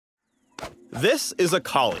This is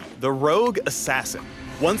Akali, the rogue assassin.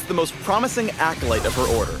 Once the most promising acolyte of her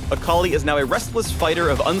order, Akali is now a restless fighter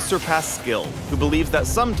of unsurpassed skill who believes that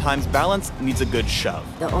sometimes balance needs a good shove.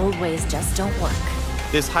 The old ways just don't work.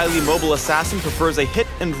 This highly mobile assassin prefers a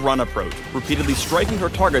hit-and-run approach, repeatedly striking her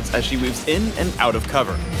targets as she moves in and out of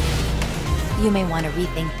cover. You may want to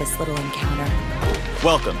rethink this little encounter.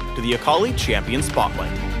 Welcome to the Akali Champion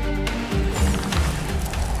Spotlight.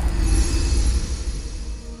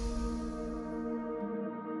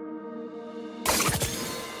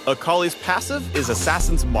 Akali's passive is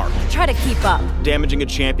Assassin's Mark. Try to keep up. Damaging a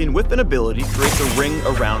champion with an ability creates a ring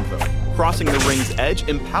around them. Crossing the ring's edge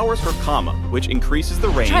empowers her Kama, which increases the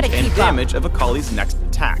range and damage of Akali's next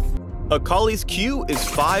attack. Akali's Q is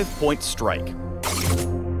 5-point strike.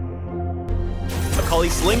 Akali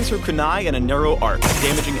slings her kunai in a narrow arc,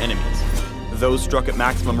 damaging enemies. Those struck at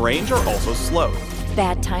maximum range are also slowed.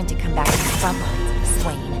 Bad time to come back to the front lines,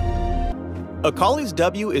 Swain. Akali's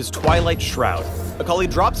W is Twilight Shroud. Akali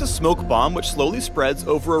drops a smoke bomb which slowly spreads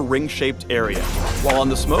over a ring-shaped area. While on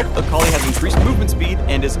the smoke, Akali has increased movement speed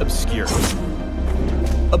and is obscured.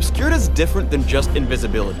 Obscured is different than just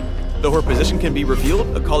invisibility. Though her position can be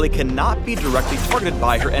revealed, Akali cannot be directly targeted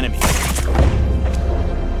by her enemies.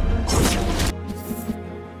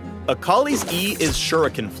 Akali's E is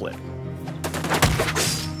Shuriken Flip.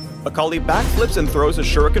 Akali backflips and throws a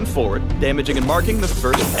shuriken forward, damaging and marking the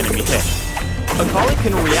first enemy hit. Akali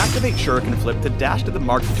can reactivate Shuriken Flip to dash to the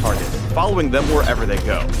marked target, following them wherever they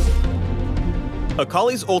go.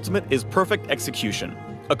 Akali's ultimate is Perfect Execution.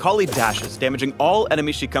 Akali dashes, damaging all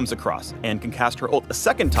enemies she comes across, and can cast her ult a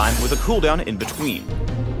second time with a cooldown in between.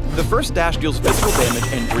 The first dash deals physical damage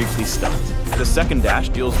and briefly stuns. The second dash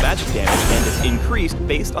deals magic damage and is increased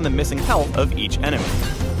based on the missing health of each enemy.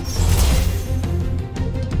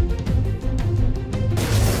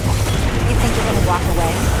 You think you're gonna walk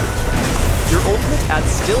away? Your ultimate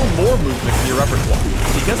adds still more movement to your repertoire.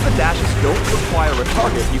 Because the dashes don't require a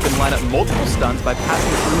target, you can line up multiple stuns by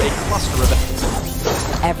passing through a cluster of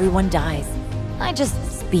enemies. Everyone dies. I just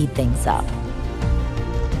speed things up.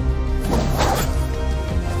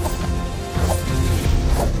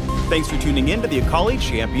 Thanks for tuning in to the Akali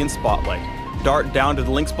Champion Spotlight. Dart down to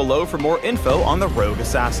the links below for more info on the Rogue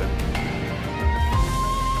Assassin.